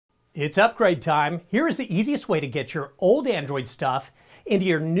It's upgrade time. Here is the easiest way to get your old Android stuff into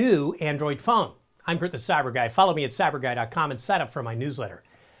your new Android phone. I'm Kurt the Cyber Guy. Follow me at cyberguy.com and sign up for my newsletter.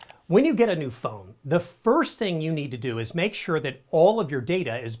 When you get a new phone, the first thing you need to do is make sure that all of your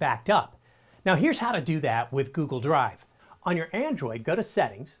data is backed up. Now here's how to do that with Google Drive. On your Android, go to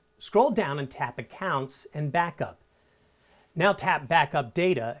Settings, scroll down and tap Accounts and Backup. Now tap Backup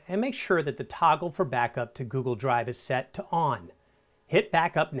Data and make sure that the toggle for backup to Google Drive is set to On. Hit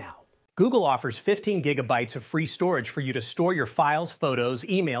Backup now. Google offers 15 gigabytes of free storage for you to store your files, photos,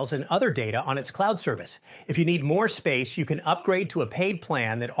 emails, and other data on its cloud service. If you need more space, you can upgrade to a paid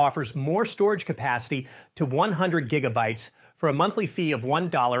plan that offers more storage capacity to 100 gigabytes for a monthly fee of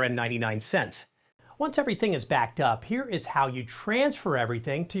 $1.99. Once everything is backed up, here is how you transfer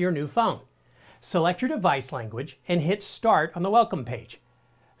everything to your new phone. Select your device language and hit Start on the Welcome page.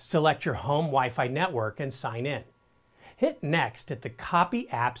 Select your home Wi-Fi network and sign in. Hit Next at the Copy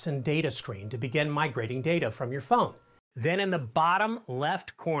Apps and Data screen to begin migrating data from your phone. Then in the bottom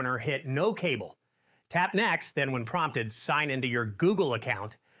left corner, hit No Cable. Tap Next, then when prompted, sign into your Google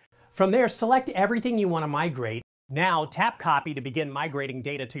account. From there, select everything you want to migrate. Now tap Copy to begin migrating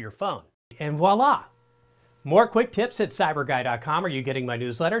data to your phone. And voila! More quick tips at cyberguy.com. Are you getting my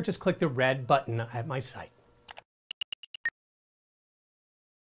newsletter? Just click the red button at my site.